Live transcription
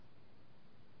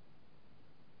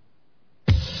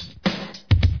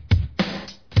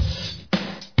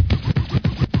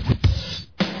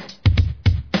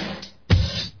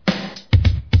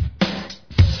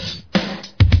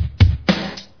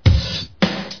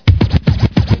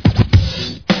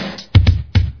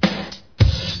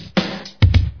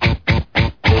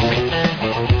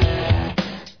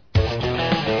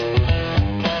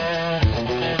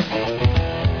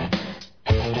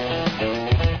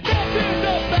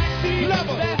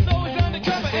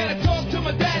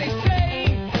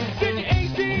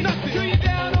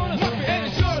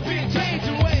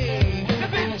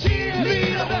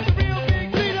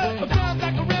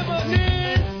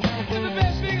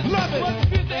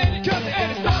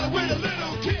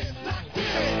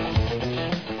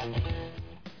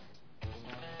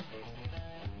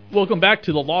Welcome back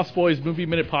to the Lost Boys Movie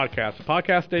Minute Podcast, a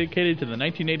podcast dedicated to the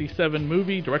 1987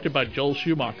 movie directed by Joel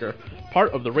Schumacher,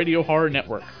 part of the Radio Horror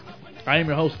Network. I am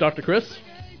your host, Dr. Chris.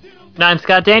 And I'm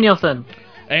Scott Danielson.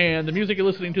 And the music you're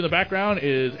listening to in the background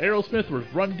is Aerosmith with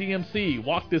Run DMC,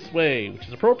 Walk This Way, which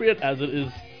is appropriate as it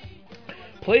is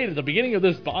played at the beginning of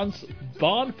this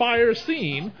bonfire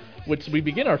scene, which we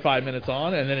begin our 5 minutes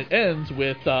on, and then it ends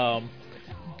with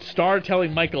Star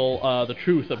telling Michael the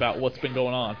truth about what's been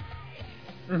going on.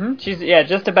 Mm-hmm. She's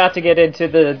just about to get into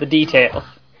the details.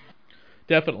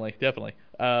 Definitely.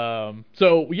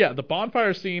 The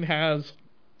bonfire scene has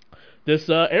this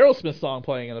Aerosmith song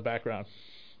playing in the background.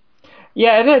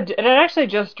 Yeah, it actually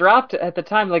just dropped at the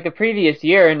time, like the previous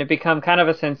year, and it become kind of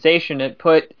a sensation.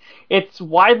 It's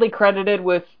widely credited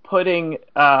with putting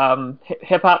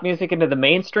hip hop music into the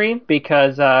mainstream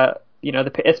because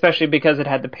especially because it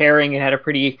had the pairing. It had a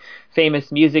pretty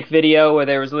famous music video where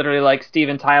there was literally like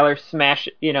Steven Tyler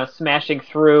smashing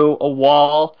through a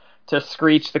wall to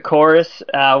screech the chorus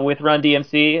with Run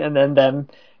DMC, and then them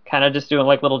kind of just doing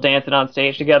like little dancing on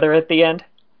stage together at the end.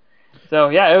 So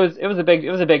yeah, it was a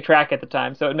big track at the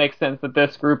time. So it makes sense that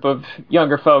this group of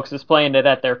younger folks is playing it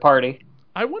at their party.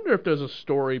 I wonder if there's a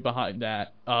story behind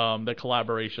that, the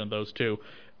collaboration of those two,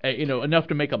 enough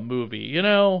to make a movie.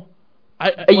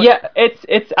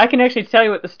 I can actually tell you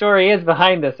what the story is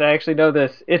behind this. I actually know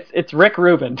this. It's Rick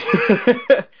Rubin.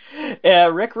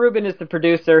 Rick Rubin is the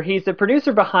producer. He's the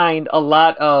producer behind a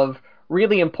lot of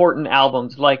really important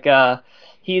albums. Like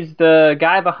he's the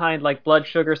guy behind like Blood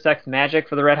Sugar Sex Magic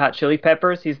for the Red Hot Chili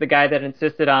Peppers. He's the guy that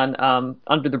insisted on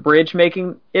Under the Bridge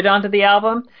making it onto the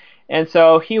album. And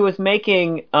so he was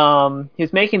making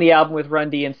the album with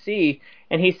Run DMC.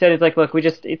 And he said, look,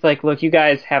 you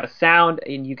guys have a sound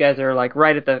and you guys are like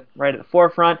right at the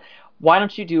forefront. Why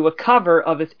don't you do a cover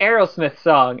of this Aerosmith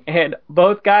song? And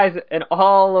both guys and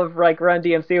all of like Run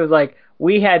DMC was like,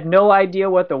 we had no idea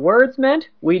what the words meant.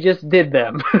 We just did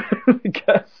them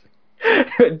because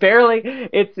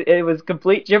it was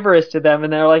complete gibberish to them.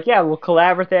 And they're like, yeah, we'll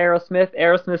collaborate with Aerosmith.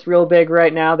 Aerosmith's real big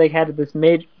right now. They had this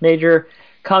major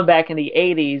comeback in the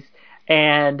 80s,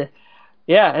 and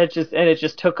yeah, it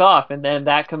just took off, and then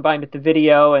that combined with the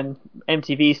video and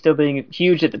MTV still being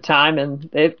huge at the time, and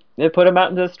it put them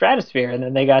out into the stratosphere, and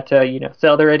then they got to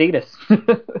sell their Adidas.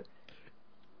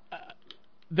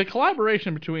 The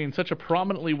collaboration between such a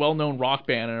prominently well-known rock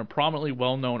band and a prominently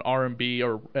well-known R&B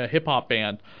or hip hop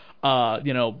band,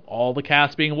 all the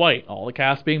cast being white, all the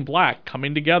cast being black,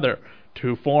 coming together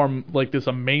to form like this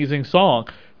amazing song,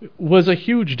 was a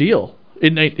huge deal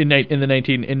in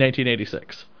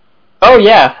 1986. Oh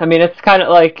yeah, I mean it's kind of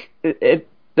like the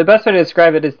best way to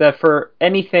describe it is that for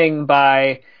anything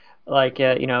by like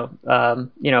a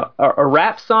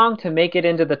rap song to make it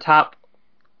into the top,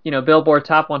 Billboard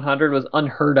Top 100 was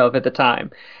unheard of at the time,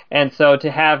 and so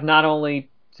to have not only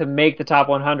to make the top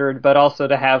 100 but also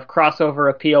to have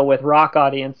crossover appeal with rock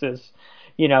audiences,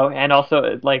 and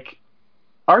also like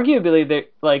arguably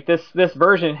this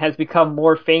version has become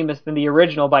more famous than the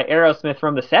original by Aerosmith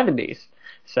from the 70s,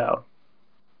 so.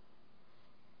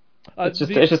 It's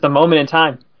just a moment in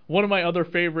time. One of my other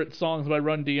favorite songs by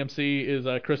Run DMC is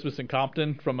Christmas in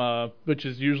Compton, which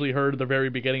is usually heard at the very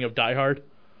beginning of Die Hard.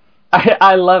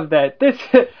 I love that.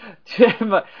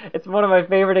 It's one of my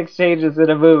favorite exchanges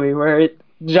in a movie where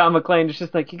John McClane is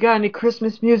just like, you got any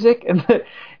Christmas music?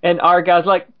 And our guy's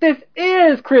like, this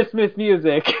is Christmas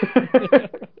music.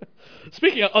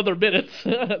 Speaking of other minutes,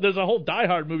 there's a whole Die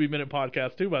Hard movie minute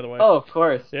podcast too, by the way. Oh, of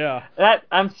course. Yeah. That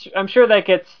I'm sure that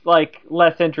gets like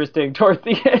less interesting towards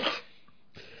the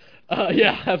end.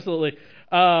 Yeah, absolutely.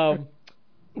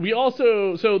 We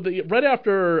also right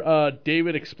after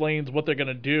David explains what they're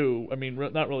gonna do. I mean,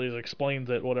 not really explains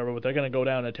it, whatever, but they're gonna go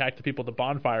down and attack the people at the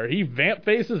bonfire. He vamp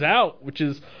faces out, which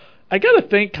is, I gotta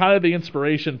think, kind of the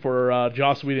inspiration for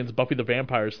Joss Whedon's Buffy the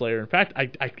Vampire Slayer. In fact, I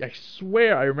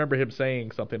swear I remember him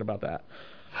saying something about that.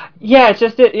 Yeah,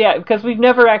 because we've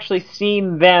never actually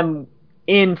seen them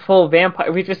in full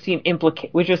vampire. We've just seen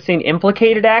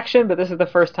implicated action, but this is the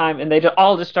first time, and they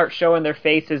all just start showing their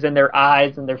faces and their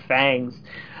eyes and their fangs.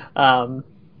 And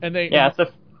they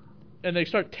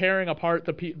start tearing apart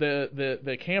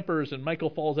the campers, and Michael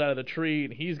falls out of the tree,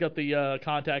 and he's got the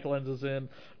contact lenses in.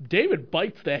 David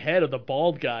bites the head of the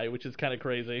bald guy, which is kind of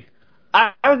crazy.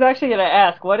 I was actually going to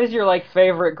ask, what is your like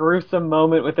favorite gruesome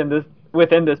moment within this?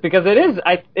 Because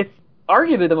it's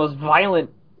arguably the most violent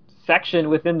section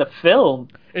within the film.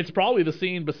 It's probably the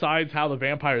scene, besides how the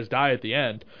vampires die at the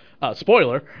end,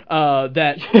 spoiler,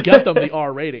 that got them the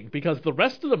R rating, because the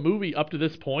rest of the movie up to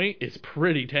this point is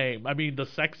pretty tame. I mean, the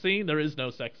sex scene, there is no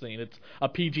sex scene. It's a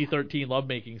PG-13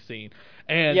 lovemaking scene.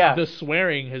 And the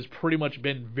swearing has pretty much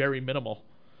been very minimal.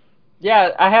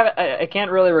 Yeah, I can't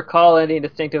really recall any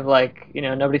distinctive, like,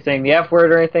 nobody saying the F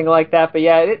word or anything like that, but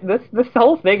yeah, this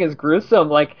whole thing is gruesome,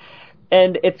 like,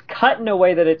 and it's cut in a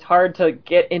way that it's hard to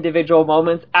get individual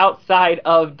moments outside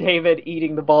of David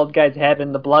eating the bald guy's head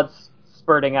and the blood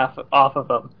spurting off of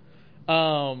him.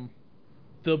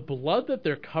 The blood that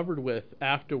they're covered with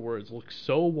afterwards looks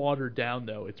so watered down,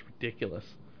 though. It's ridiculous.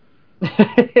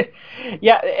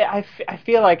 Yeah, I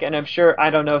feel like, and I'm sure, I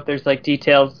don't know if there's like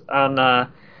details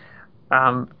on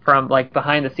from like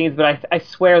behind the scenes, but I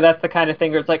swear that's the kind of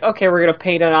thing where it's like, okay, we're gonna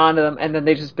paint it onto them, and then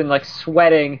they've just been like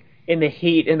sweating in the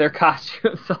heat in their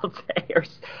costumes all day,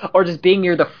 or just being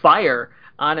near the fire.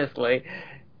 Honestly,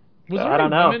 I don't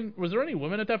know. Was there any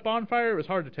women at that bonfire? It was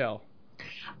hard to tell.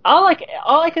 All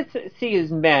I could see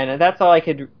is men, and that's all I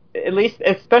could. At least,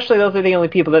 especially those are the only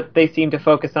people that they seem to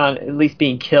focus on at least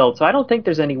being killed. So I don't think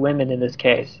there's any women in this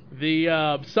case. The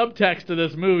subtext of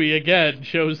this movie again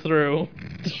shows through.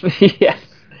 Yes,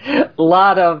 a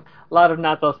lot of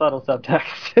not so subtle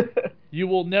subtext. You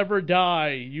will never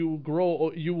die. You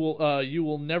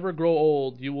will never grow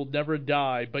old. You will never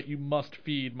die, but you must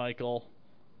feed, Michael.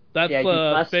 That's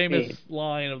the famous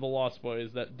line of the Lost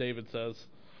Boys that David says.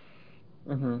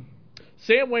 Mm-hmm.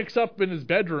 Sam wakes up in his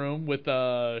bedroom with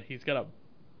he's got a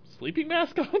sleeping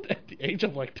mask on at the age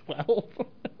of like 12.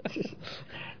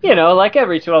 Like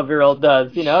every 12-year-old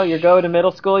does. You go to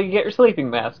middle school, you get your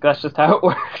sleeping mask. That's just how it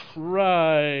works.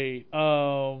 Right.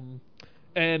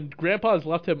 And Grandpa's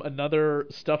left him another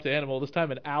stuffed animal, this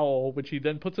time an owl, which he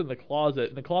then puts in the closet.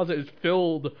 And the closet is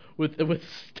filled with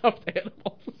stuffed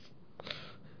animals.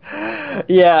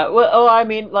 Yeah, well, I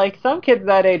mean, like, some kids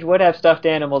that age would have stuffed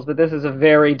animals, but this is a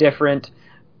very different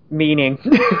meaning.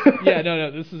 Yeah,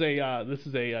 no, this is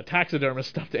a taxidermist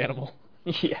stuffed animal.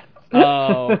 Yes.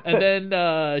 And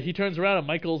then he turns around and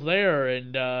Michael's there,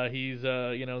 and he's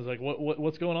he's like,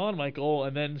 what's going on, Michael?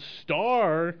 And then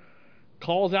Star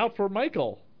calls out for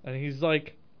Michael, and he's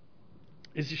like,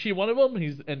 is she one of them?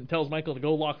 And tells Michael to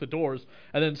go lock the doors,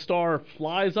 and then Star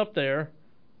flies up there.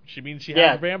 She means she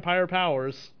has vampire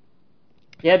powers.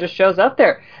 Yeah, just shows up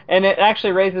there. And it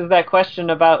actually raises that question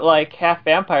about, like, half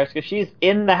vampires, because she's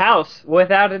in the house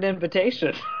without an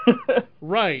invitation.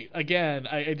 Right. Again,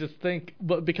 I just think,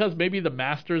 but because maybe the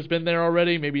master's been there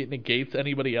already, maybe it negates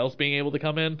anybody else being able to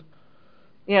come in.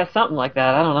 Yeah, something like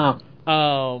that. I don't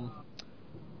know.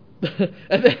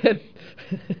 And then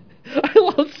I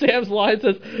love Sam's line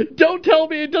says, "Don't tell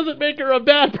me it doesn't make her a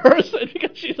bad person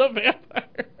because she's a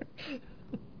vampire."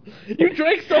 You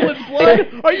drank someone's blood?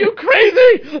 Are you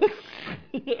crazy?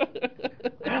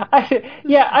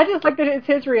 I just like that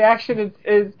his reaction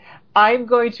is I'm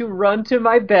going to run to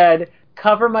my bed,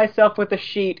 cover myself with a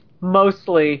sheet,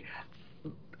 mostly,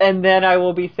 and then I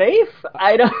will be safe?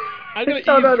 I'm going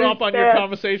to eavesdrop on your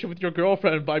conversation with your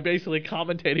girlfriend by basically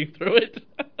commentating through it.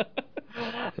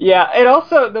 Yeah, and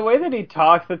also the way that he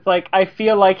talks, it's like I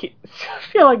feel like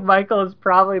Michael has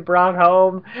probably brought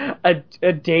home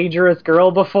a dangerous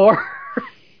girl before.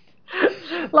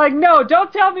 Like, no,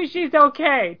 don't tell me she's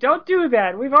okay. Don't do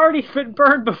that. We've already been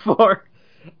burned before.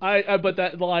 But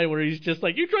that line where he's just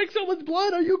like, you drank someone's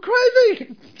blood? Are you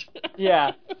crazy?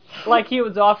 Yeah, like he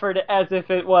was offered as if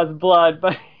it was blood,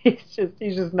 but he's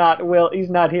just not he's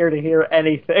not here to hear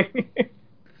anything.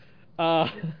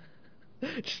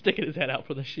 Just sticking his head out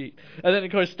from the sheet. And then, of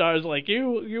course, Star's like,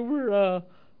 you were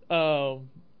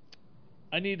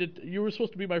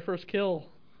supposed to be my first kill.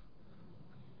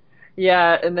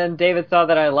 Yeah, and then David saw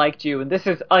that I liked you, and this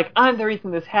is, like, I'm the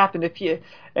reason this happened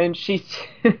and she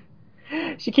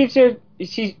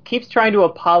keeps trying to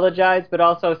apologize, but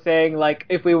also saying, like,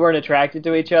 if we weren't attracted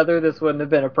to each other, this wouldn't have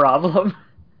been a problem.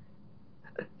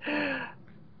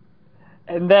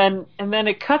 And then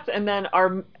it cuts, and then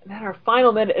our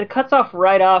final minute, it cuts off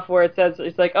right off where it says,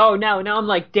 it's like, oh, now I'm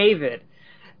like David.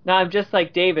 Now I'm just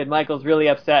like David. Michael's really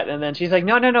upset. And then she's like,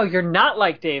 no, you're not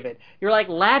like David. You're like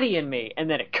Laddie and me. And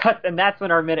then it cuts, and that's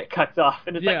when our minute cuts off.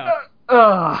 And it's like,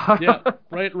 ugh. Yeah,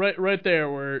 right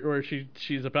there where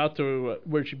she's about to,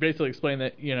 where she basically explained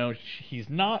that, he's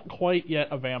not quite yet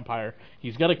a vampire.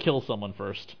 He's got to kill someone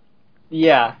first.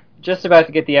 Yeah, just about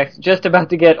to get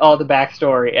all the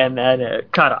backstory, and then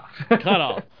cut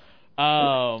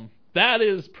off. That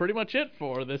is pretty much it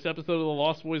for this episode of the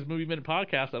Lost Boys Movie Minute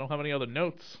Podcast. I don't have any other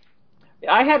notes.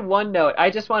 I had one note. I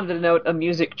just wanted to note a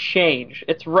music change.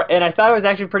 And I thought it was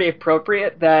actually pretty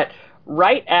appropriate that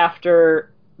right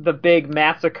after the big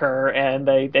massacre, and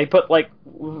they put like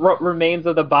remains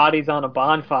of the bodies on a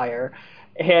bonfire,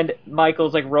 and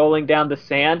Michael's like rolling down the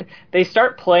sand. They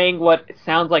start playing what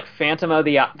sounds like Phantom of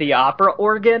the Opera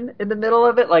organ in the middle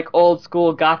of it, like old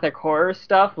school gothic horror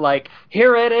stuff, like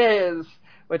 "Here It Is,"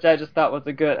 which I just thought was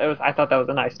I thought that was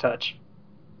a nice touch.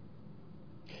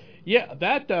 Yeah,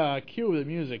 that cue of the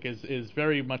music is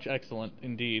very much excellent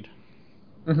indeed.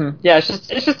 Mm-hmm. Yeah, it's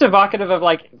just evocative of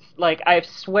like I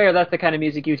swear that's the kind of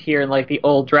music you'd hear in like the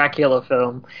old Dracula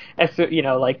film,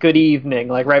 like Good Evening,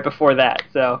 like right before that.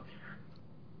 So,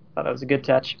 I thought that was a good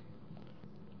touch.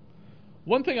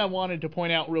 One thing I wanted to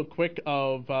point out real quick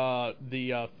of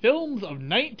the films of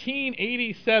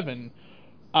 1987.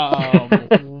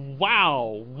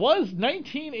 Wow, was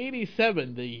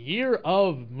 1987 the year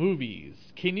of movies?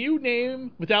 Can you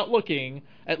name, without looking,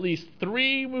 at least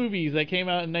 3 movies that came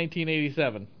out in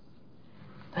 1987?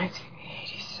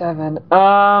 1987.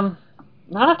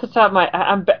 Not off the top of my.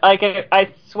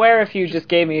 I swear, if you just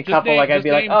gave me a couple, I'd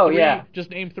be like, oh yeah. Just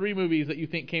name 3 movies that you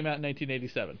think came out in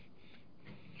 1987.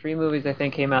 3 movies I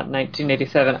think came out in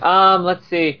 1987. Let's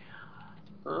see.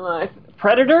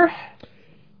 Predator.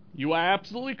 You are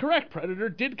absolutely correct. Predator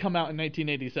did come out in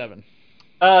 1987.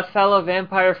 Fellow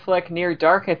vampire flick Near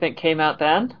Dark, I think, came out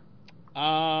then.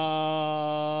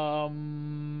 I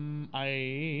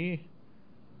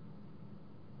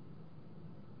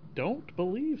don't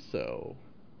believe so.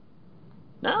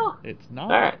 No? It's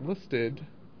not listed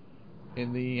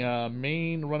in the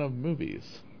main run of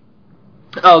movies.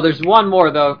 Oh, there's one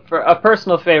more, though. For a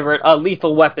personal favorite,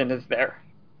 Lethal Weapon is there.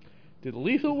 Did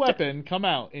Lethal Weapon come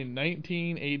out in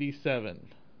 1987?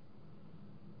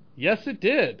 Yes, it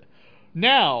did.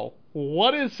 Now,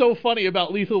 what is so funny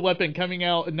about Lethal Weapon coming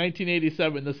out in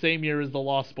 1987, the same year as The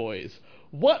Lost Boys?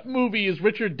 What movie is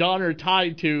Richard Donner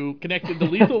tied to, connected to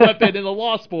Lethal Weapon and The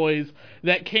Lost Boys,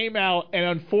 that came out and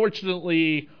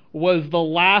unfortunately was the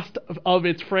last of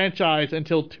its franchise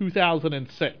until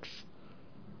 2006?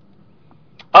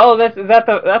 Oh, that's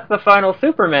the final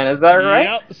Superman, is that right?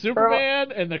 Yep,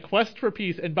 Superman and the Quest for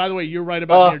Peace. And by the way, you're right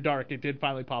about Near Dark. It did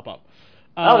finally pop up.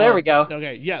 There we go.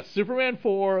 Okay, yes, Superman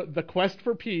 4, The Quest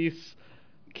for Peace,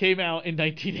 came out in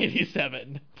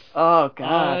 1987. Oh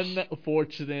gosh.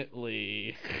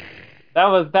 Unfortunately. That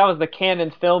was the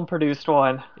Canon film produced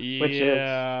one. Yeah. Which is...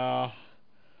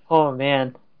 Oh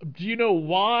man. Do you know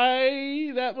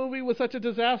why that movie was such a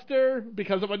disaster?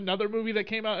 Because of another movie that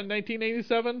came out in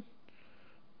 1987?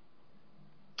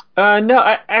 No,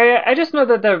 I just know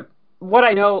that what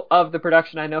I know of the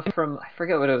production, I know from, I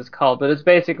forget what it was called, but it's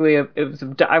basically,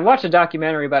 I watched a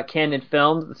documentary about Canon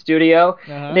Films, the studio,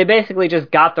 and they basically just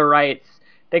got the rights.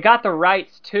 They got the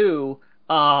rights to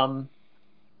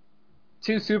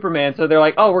Superman, so they're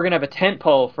like, oh, we're going to have a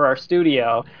tentpole for our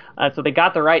studio. So they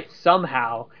got the rights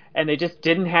somehow, and they just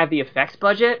didn't have the effects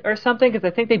budget or something, because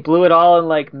I think they blew it all in,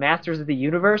 like, Masters of the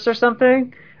Universe or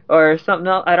something. Or something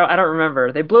else. I don't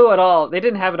remember. They blew it all. They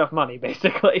didn't have enough money,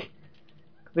 basically.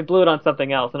 They blew it on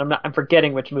something else, and I'm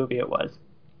forgetting which movie it was.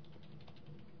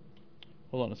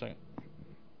 Hold on a second.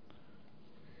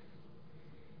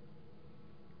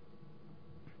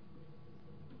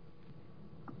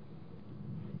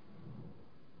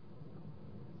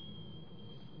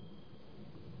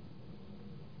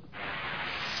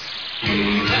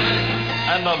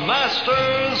 And the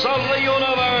Masters of the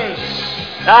Universe.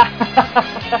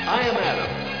 I am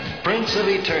Adam, Prince of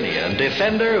Eternia and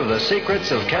defender of the secrets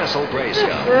of Castle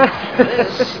Grayskull.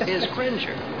 This is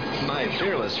Cringer, my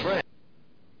fearless friend.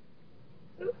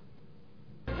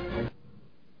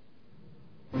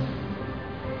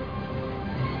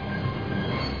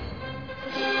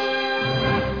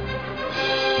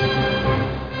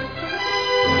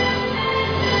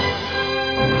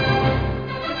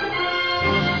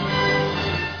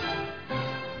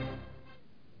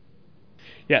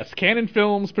 Yes, Canon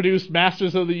Films produced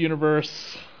Masters of the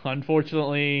Universe.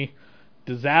 Unfortunately,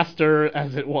 disaster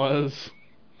as it was.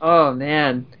 Oh,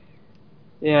 man.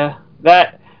 Yeah,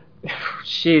 that...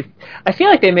 Jeez. I feel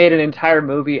like they made an entire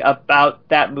movie about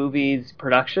that movie's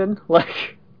production.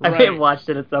 Like, I may have watched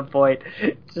it at some point.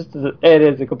 It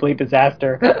is a complete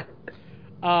disaster.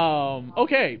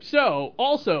 Okay, so,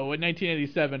 also in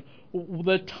 1987,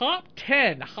 the top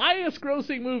 10 highest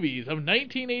grossing movies of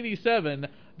 1987...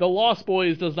 The Lost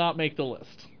Boys does not make the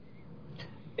list.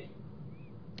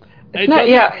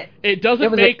 It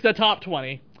doesn't make the top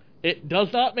 20. It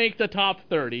does not make the top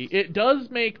 30. It does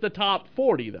make the top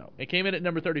 40, though. It came in at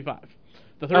number 35.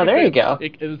 There you go.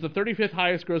 It was the 35th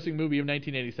highest grossing movie of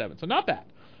 1987, so not bad.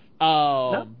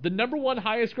 No. The number 1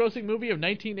 highest grossing movie of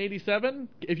 1987,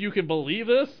 if you can believe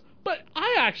this, but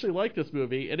I actually like this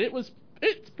movie, and it's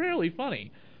fairly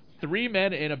funny. Three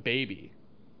Men and a Baby.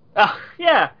 Oh,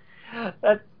 yeah.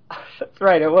 That's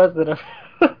right. It was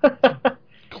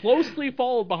Closely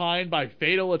followed behind by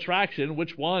Fatal Attraction,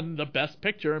 which won the Best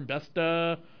Picture and Best,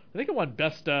 I think it won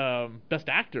Best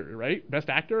Actor, right? Best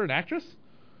Actor and Actress?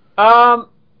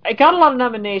 It got a lot of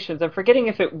nominations. I'm forgetting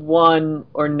if it won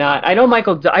or not. I know I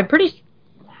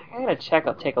gotta check.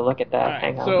 I'll take a look at that. Right,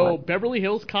 Hang on. so Beverly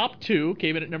Hills Cop 2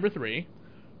 came in at number 3.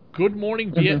 Good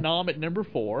Morning Vietnam at number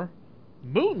 4.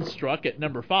 Moonstruck at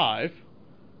number 5.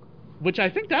 Which I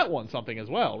think that won something as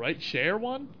well, right? Cher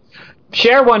won?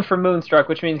 Cher won for Moonstruck,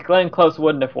 which means Glenn Close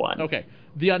wouldn't have won. Okay.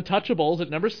 The Untouchables at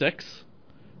number 6.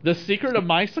 The Secret of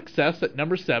My Success at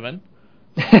number 7.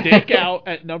 Stakeout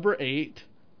at number 8.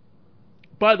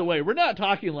 By the way, we're not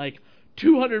talking like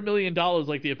 $200 million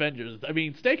like the Avengers. I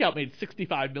mean, Stakeout made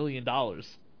 $65 million.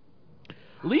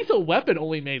 Lethal Weapon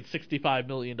only made $65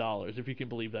 million, if you can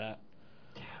believe that.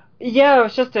 Yeah,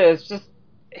 it's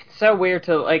so weird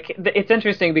to, like, it's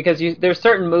interesting because there's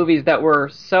certain movies that were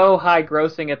so high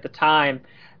grossing at the time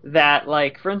that,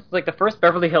 like, for instance, like the first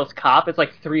Beverly Hills Cop, it's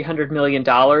like $300 million,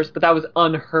 but that was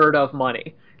unheard of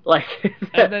money. Like,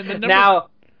 and then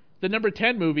the number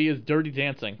 10 movie is Dirty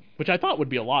Dancing, which I thought would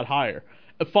be a lot higher.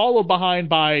 Followed behind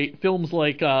by films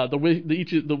like the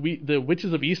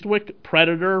Witches of Eastwick,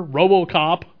 Predator,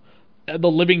 RoboCop, The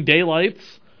Living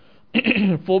Daylights,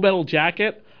 Full Metal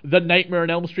Jacket, The Nightmare on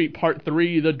Elm Street Part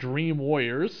 3, The Dream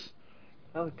Warriors.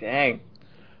 Oh, dang.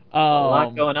 A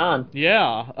lot going on.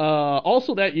 Yeah.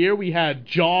 Also that year we had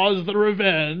Jaws the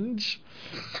Revenge,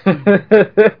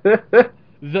 The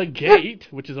Gate,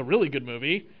 which is a really good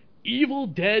movie, Evil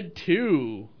Dead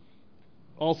 2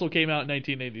 also came out in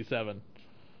 1987.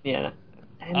 Yeah.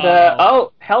 And,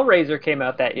 Hellraiser came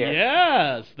out that year.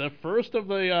 Yes, the first of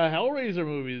the Hellraiser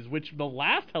movies, which the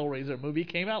last Hellraiser movie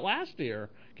came out last year.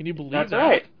 Can you believe that? That's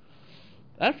right.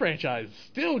 That franchise is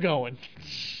still going.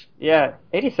 Yeah,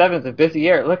 87 is a busy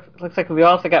year. Looks like we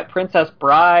also got Princess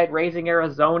Bride, Raising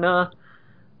Arizona,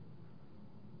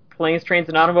 Planes, Trains,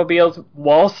 and Automobiles,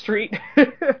 Wall Street.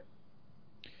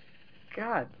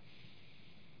 God.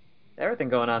 Everything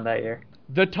going on that year.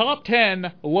 The top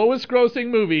 10 lowest grossing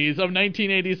movies of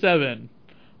 1987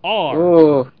 are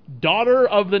Ooh. Daughter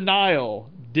of the Nile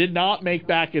did not make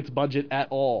back its budget at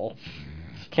all.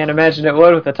 Can't imagine it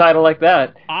would with a title like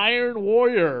that. Iron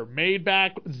Warrior made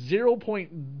back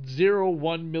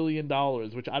 $0.01 million,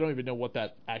 which I don't even know what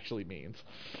that actually means.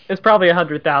 It's probably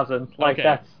 100,000. Like, okay.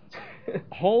 That's...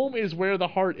 Home is Where the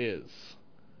Heart Is.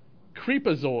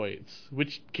 Creepazoids,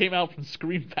 which came out from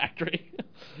Scream Factory.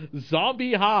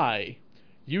 Zombie High.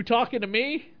 You Talking to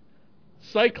Me?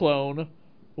 Cyclone.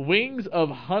 Wings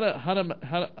of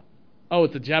Hana. Oh,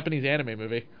 it's a Japanese anime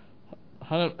movie.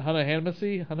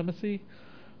 Hanamasi?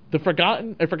 A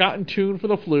Forgotten Tune for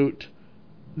the Flute.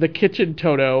 The Kitchen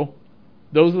Toto.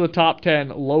 Those are the top 10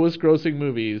 lowest grossing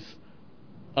movies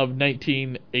of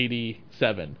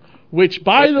 1987. Which,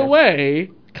 by the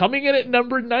way, coming in at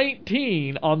number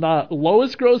 19 on the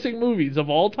lowest grossing movies of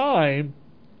all time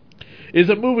is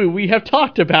a movie we have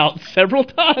talked about several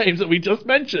times that we just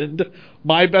mentioned.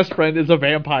 My Best Friend is a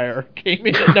Vampire came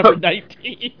in at number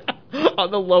 19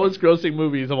 on the lowest grossing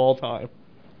movies of all time.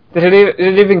 Did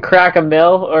it even crack $1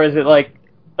 million, or is it like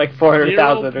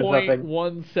 400,000 or something?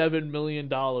 $0.17 million,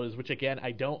 which again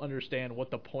I don't understand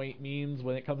what the point means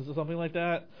when it comes to something like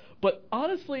that. But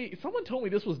honestly, someone told me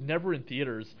this was never in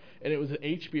theaters and it was an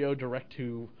HBO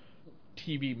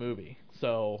direct-to-TV movie.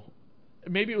 So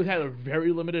maybe it had a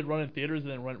very limited run in theaters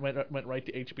and then went right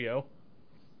to HBO.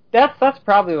 That's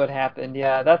probably what happened.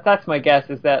 Yeah, that's my guess.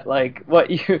 Is that like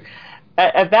what you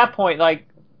at that point, like,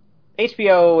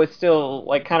 HBO was still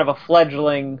like kind of a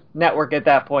fledgling network at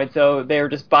that point, so they were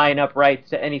just buying up rights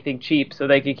to anything cheap so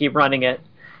they could keep running it,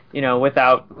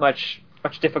 without much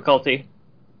difficulty.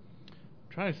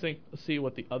 I'm trying to see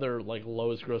what the other like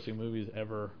lowest grossing movies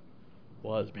ever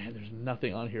was. Man, there's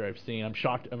nothing on here I've seen. I'm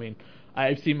shocked. I mean,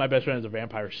 I've seen My Best Friend is a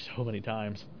Vampire so many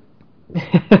times.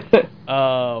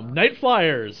 Night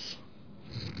Flyers.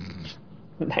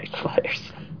 Night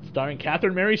Flyers. Starring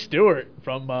Catherine Mary Stewart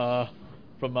from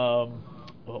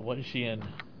what is she in?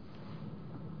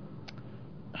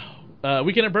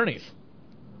 Weekend at Bernie's.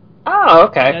 Oh,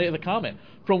 okay. The comment.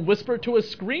 From Whisper to a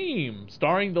Scream,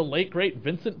 starring the late great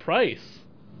Vincent Price.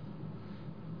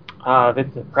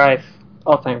 Vincent Price,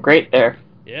 all-time great there.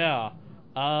 Yeah.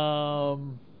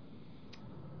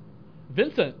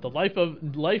 Vincent, the life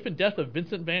and death of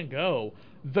Vincent Van Gogh.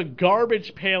 The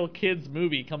Garbage Pail Kids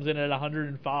movie comes in at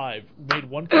 105, made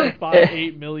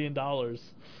 $1.58 million.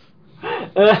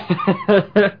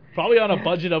 Probably on a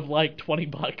budget of like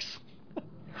 $20.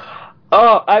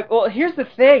 Well, here's the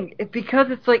thing. Because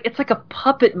it's like a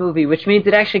puppet movie, which means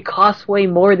it actually costs way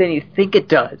more than you think it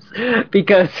does,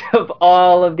 because of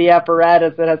all of the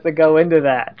apparatus that has to go into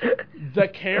that. The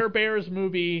Care Bears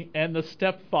movie and the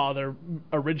Stepfather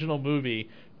original movie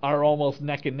are almost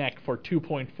neck and neck for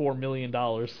 $2.4 million.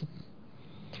 Oh,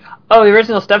 the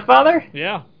original Stepfather?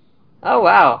 Yeah. Oh,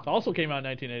 wow. Also came out in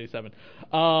 1987.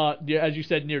 As you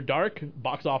said, Near Dark,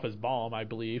 box office bomb, I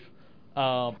believe.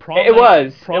 Prom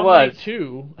Night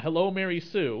 2, Hello, Mary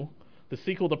Sue, the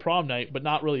sequel to Prom Night, but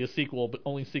not really a sequel, but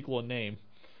only sequel in name.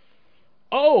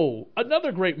 Oh,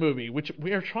 another great movie, which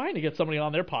we are trying to get somebody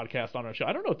on their podcast on our show.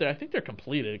 I don't know if I think they're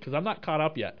completed, because I'm not caught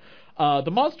up yet.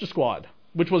 The Monster Squad,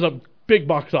 which was a big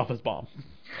box office bomb.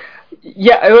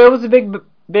 Yeah, it was a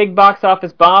big box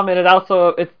office bomb, and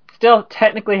it still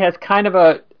technically has kind of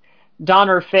a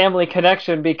Donner family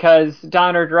connection, because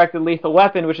Donner directed Lethal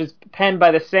Weapon, which is penned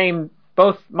by the same.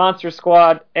 Both Monster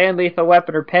Squad and Lethal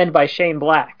Weapon are penned by Shane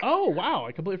Black. Oh, wow.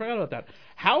 I completely forgot about that.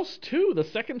 House 2, the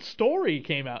second story,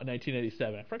 came out in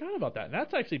 1987. I forgot about that. And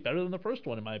that's actually better than the first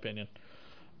one, in my opinion.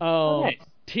 Nice.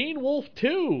 Teen Wolf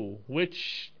 2,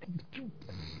 which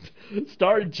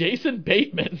starred Jason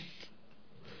Bateman.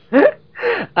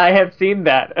 I have seen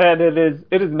that, and it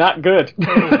is not good.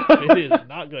 It is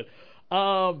not good.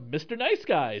 Mr. Nice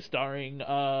Guy, starring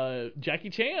Jackie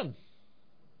Chan.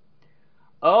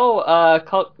 Oh,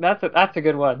 that's a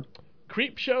good one.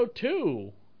 Creepshow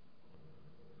 2.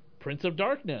 Prince of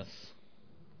Darkness.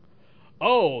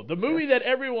 Oh, the movie that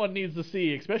everyone needs to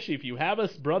see, especially if you have a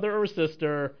brother or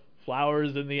sister,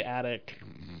 Flowers in the Attic.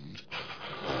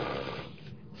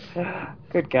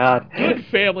 Good God. Good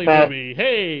family movie.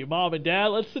 Hey, Mom and Dad,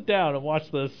 let's sit down and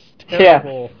watch this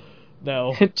terrible... Yeah.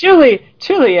 No.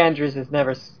 Julie Andrews has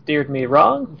never steered me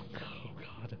wrong.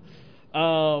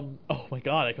 Oh my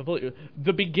God, I completely...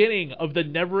 The beginning of the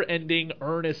never-ending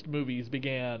Ernest movies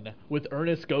began with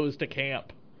Ernest Goes to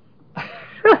Camp.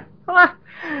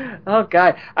 Oh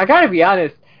God, I gotta be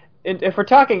honest, if we're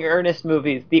talking Ernest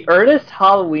movies, the Ernest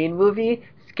Halloween movie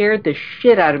scared the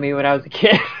shit out of me when I was a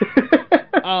kid.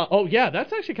 Oh yeah,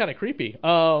 that's actually kind of creepy.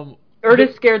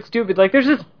 Ernest Scared Stupid, like there's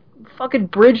this fucking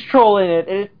bridge troll in it,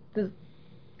 and it just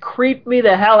creeped me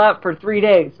the hell out for 3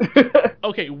 days.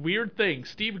 Okay, weird thing.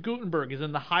 Steve Guttenberg is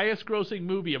in the highest grossing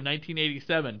movie of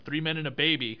 1987, 3 Men and a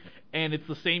Baby, and it's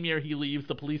the same year he leaves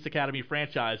the Police Academy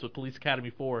franchise with Police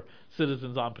Academy 4,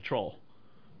 Citizens on Patrol.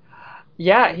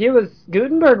 Yeah,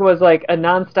 Guttenberg was like a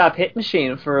non-stop hit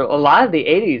machine for a lot of the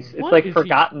 80s. It's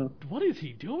forgotten. What is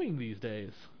he doing these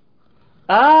days?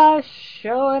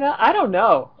 Showing up. I don't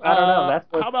know. How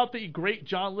about the great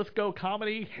John Lithgow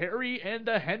comedy Harry and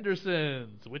the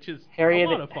Hendersons, which is Harry a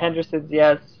lot and of fun. Hendersons,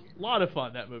 yes. A lot of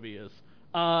fun that movie is.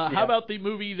 How about the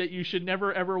movie that you should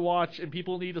never ever watch and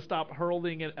people need to stop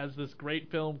hurling it as this great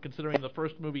film, considering the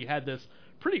first movie had this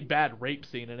pretty bad rape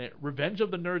scene in it? Revenge of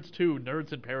the Nerds 2,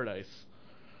 Nerds in Paradise.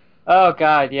 Oh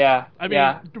God, yeah. I mean,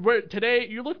 today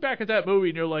you look back at that movie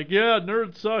and you're like, yeah,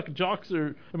 nerds suck,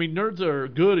 nerds are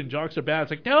good and jocks are bad.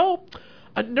 It's like, no,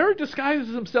 a nerd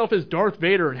disguises himself as Darth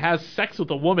Vader and has sex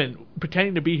with a woman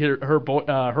pretending to be her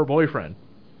boyfriend.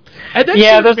 And then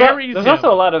there's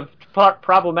also a lot of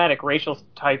problematic racial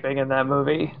typing in that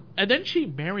movie. And then she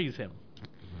marries him.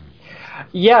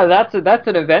 Yeah, that's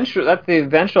the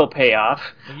eventual payoff.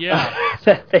 Yeah,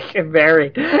 that they can marry.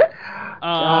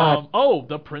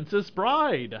 The Princess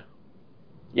Bride.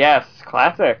 Yes,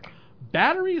 classic.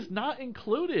 Batteries not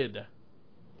included.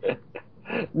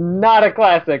 Not a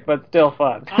classic, but still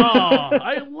fun.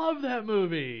 I love that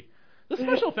movie. The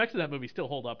special effects in that movie still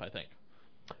hold up, I think.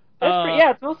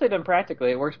 It's mostly done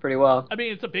practically. It works pretty well. I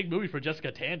mean, it's a big movie for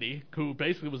Jessica Tandy, who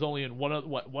basically was only in one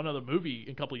other movie.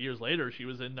 A couple of years later, she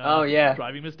was in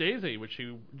Driving Miss Daisy, which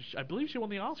I believe she won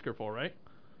the Oscar for, right?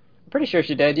 I'm pretty sure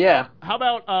she did, yeah. How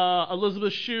about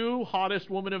Elizabeth Shue,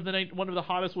 one of the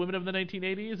hottest women of the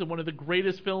 1980s, and one of the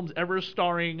greatest films ever,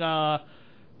 starring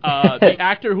the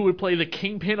actor who would play the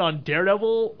Kingpin on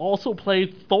Daredevil, also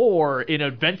played Thor in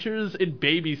Adventures in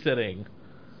Babysitting.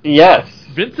 Yes.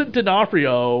 Vincent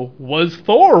D'Onofrio was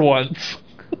Thor once.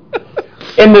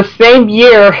 In the same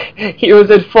year, he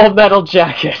was in Full Metal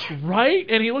Jacket. Right?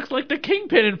 And he looks like the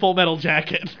Kingpin in Full Metal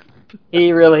Jacket.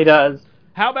 He really does.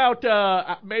 How about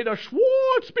May the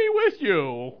Schwartz be with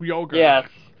you, yogurt? Yes.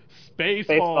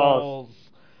 Spaceballs.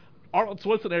 Arnold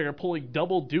Schwarzenegger pulling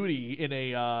double duty in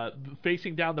a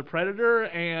Facing Down the Predator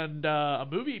and a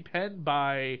movie penned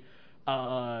by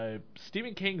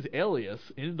Stephen King's Alias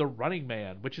in The Running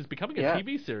Man, which is becoming a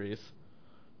TV series.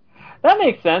 That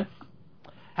makes sense.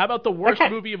 How about the worst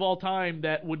movie of all time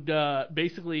that would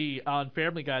basically on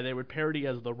Family Guy they would parody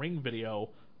as the Ring video,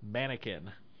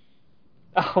 Mannequin?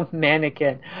 Oh,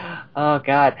 Mannequin. Oh,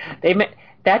 God.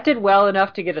 That did well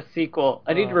enough to get a sequel.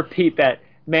 I need to repeat that.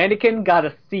 Mannequin got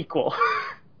a sequel.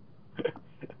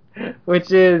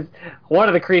 Which is one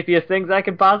of the creepiest things I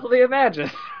could possibly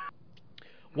imagine.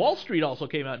 Wall Street also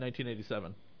came out in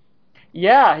 1987.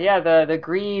 Yeah, the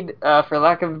Greed, for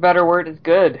lack of a better word, is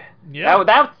good. Yeah.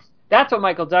 That's what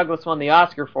Michael Douglas won the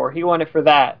Oscar for. He won it for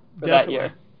that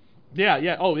year.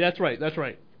 Yeah. Oh, that's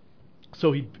right.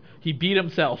 So he beat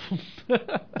himself.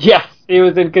 Yes, he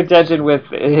was in contention with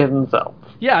himself.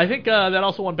 Yeah, I think that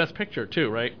also won Best Picture too,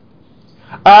 right?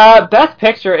 Best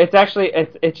Picture,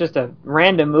 it's just a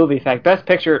random movie fact. Best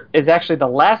Picture is actually The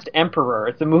Last Emperor.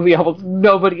 It's a movie almost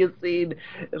nobody has seen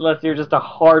unless you're just a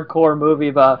hardcore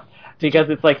movie buff, because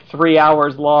it's like 3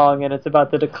 hours long and it's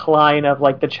about the decline of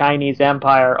like the Chinese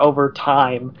Empire over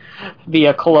time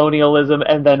via colonialism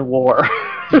and then war.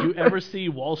 Did you ever see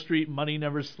Wall Street Money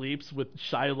Never Sleeps with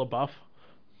Shia LaBeouf?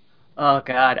 Oh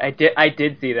God, I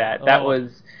did see that. That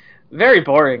was very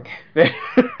boring.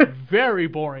 Very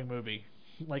boring movie.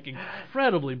 Like,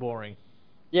 incredibly boring.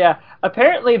 Yeah,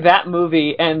 apparently that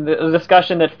movie and the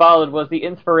discussion that followed was the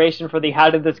inspiration for the How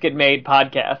Did This Get Made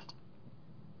podcast.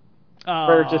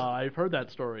 I've heard that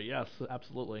story. Yes,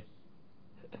 absolutely.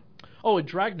 Oh, and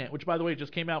Dragnet, which, by the way,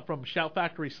 just came out from Shout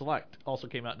Factory Select, also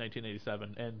came out in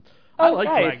 1987. And I like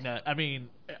nice. Dragnet. I mean,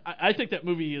 I think that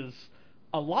movie is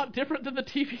a lot different than the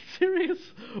TV series,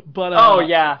 but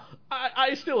yeah,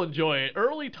 I still enjoy it.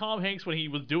 Early Tom Hanks when he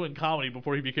was doing comedy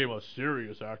before he became a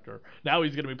serious actor. Now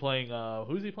he's going to be playing,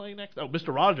 who's he playing next? Oh,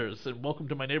 Mr. Rogers in Welcome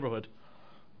to My Neighborhood.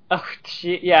 Oh,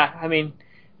 yeah, I mean,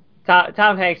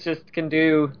 Tom Hanks just can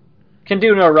do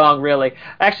no wrong, really.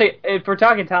 Actually, if we're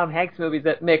talking Tom Hanks movies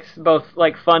that mix both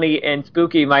like funny and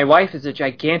spooky, my wife is a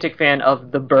gigantic fan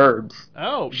of The Burbs.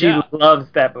 Oh, she yeah. loves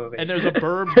that movie. And there's a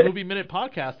Burbs Movie Minute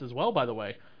podcast as well, by the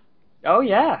way. Oh,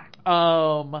 yeah.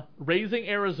 Raising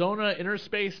Arizona, Inner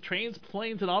Space, Trains,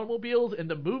 Planes, and Automobiles, and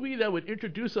the movie that would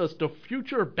introduce us to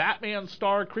future Batman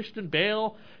star Christian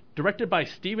Bale, directed by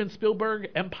Steven Spielberg,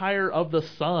 Empire of the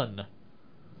Sun.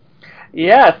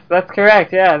 Yes, that's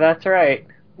correct. Yeah, that's right.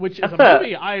 Which is a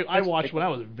movie I watched when I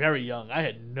was very young. I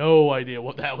had no idea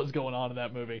what that was going on in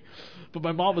that movie. But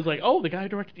my mom was like, oh, the guy who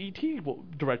directed E.T.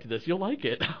 directed this. You'll like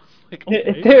it. I was like,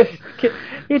 okay.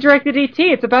 He directed E.T.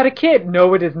 It's about a kid.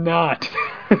 No, it is not.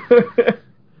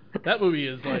 That movie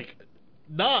is, like,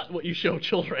 not what you show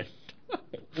children.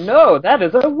 No, that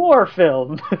is a war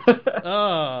film.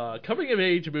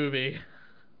 Coming-of-age movie.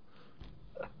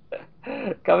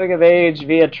 Coming of age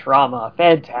via trauma.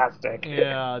 Fantastic.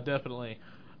 Yeah, definitely.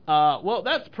 Well,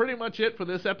 that's pretty much it for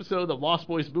this episode of the Lost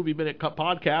Boys Movie Minute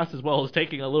podcast, as well as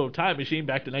taking a little time machine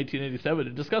back to 1987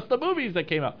 to discuss the movies that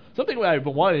came out. Something I've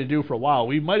been wanting to do for a while.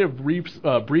 We might have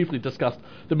briefly discussed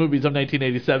the movies of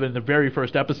 1987 in the very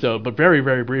first episode, but very,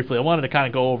 very briefly. I wanted to kind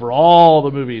of go over all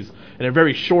the movies in a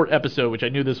very short episode, which I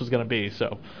knew this was going to be.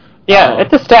 So, yeah,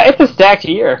 it's a stacked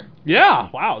year. Yeah,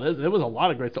 wow, there was a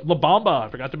lot of great stuff. La Bamba, I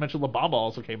forgot to mention La Bamba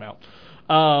also came out.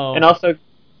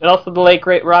 And also the late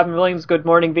great Robin Williams' Good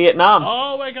Morning Vietnam.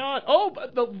 Oh my God! Oh,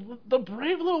 but the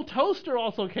Brave Little Toaster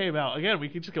also came out. Again, we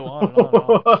could just go on and on.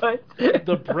 And on. What?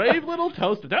 The Brave Little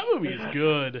Toaster. That movie is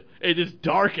good. It is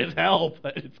dark as hell,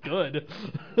 but it's good.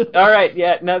 All right,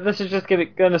 yeah. Now this is just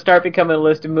going to start becoming a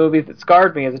list of movies that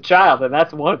scarred me as a child, and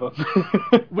that's one of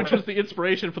them. Which was the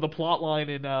inspiration for the plot line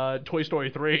in Toy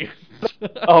Story 3.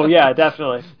 Oh yeah,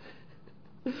 definitely.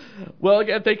 Well,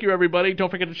 again, thank you, everybody.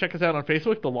 Don't forget to check us out on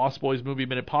Facebook, the Lost Boys Movie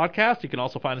Minute Podcast. You can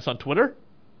also find us on Twitter.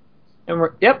 And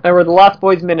we're the Lost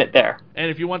Boys Minute there. And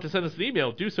if you want to send us an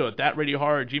email, do so at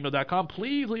thatradiohorror@gmail.com.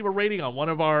 Please leave a rating on one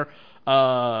of our,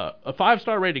 a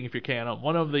 5-star rating if you can, on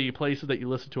one of the places that you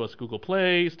listen to us, Google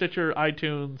Play, Stitcher,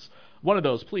 iTunes, one of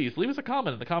those. Please leave us a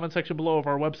comment in the comment section below of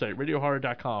our website,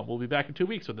 radiohorror.com. We'll be back in 2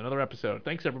 weeks with another episode.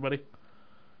 Thanks, everybody.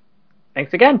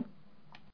 Thanks again.